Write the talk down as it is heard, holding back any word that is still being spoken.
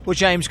Well,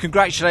 James,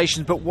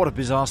 congratulations, but what a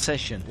bizarre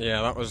session.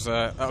 Yeah, that was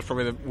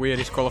probably the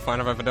weirdest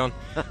qualifying I've ever done.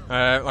 Like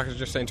I was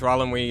just saying to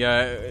Alan, we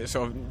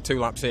sort of 2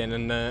 laps in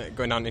and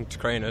going down into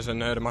Craners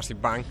and heard a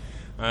massive bang.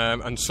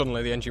 And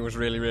suddenly the engine was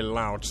really, really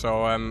loud,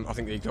 so I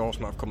think the exhaust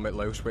might have come a bit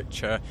loose,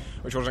 which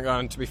wasn't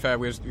going. To be fair,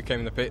 we came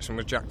in the pits and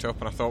was jacked up,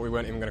 and I thought we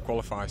weren't even going to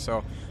qualify.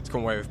 So to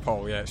come away with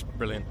pole, yeah, it's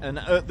brilliant. And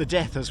at the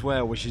death as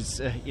well, which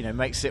is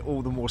makes it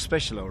all the more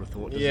special, I would have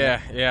thought. Yeah.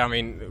 I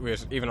mean,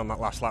 even on that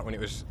last lap when it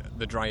was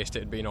the driest it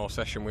had been all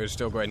session, we were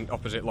still going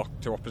opposite lock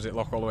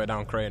all the way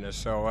down Craners.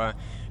 So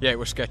it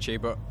was sketchy,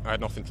 but I had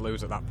nothing to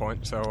lose at that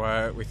point.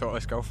 So we thought,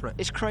 let's go for it.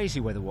 It's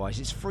crazy weather-wise.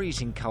 It's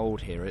freezing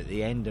cold here at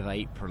the end of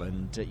April,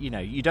 and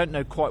you don't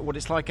know quite what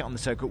it's like out on the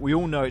circuit. We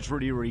all know it's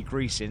really, really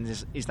greasy.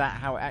 Is that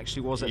how it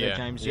actually was there,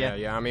 James?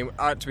 Yeah. I mean,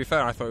 to be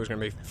fair, I thought it was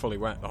going to be fully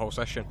wet the whole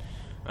session,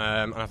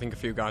 and I think a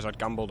few guys had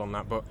gambled on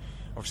that. But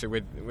obviously,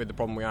 with the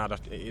problem we had,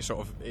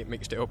 it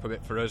mixed it up a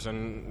bit for us,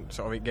 and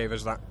sort of it gave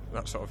us that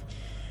sort of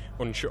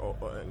unsure.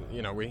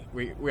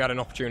 We had an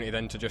opportunity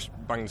then to just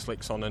bang the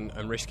slicks on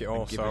and risk it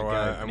all.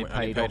 And it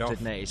paid off,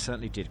 didn't it? It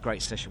certainly did.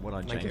 Great session.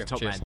 Well done, James.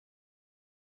 Top man.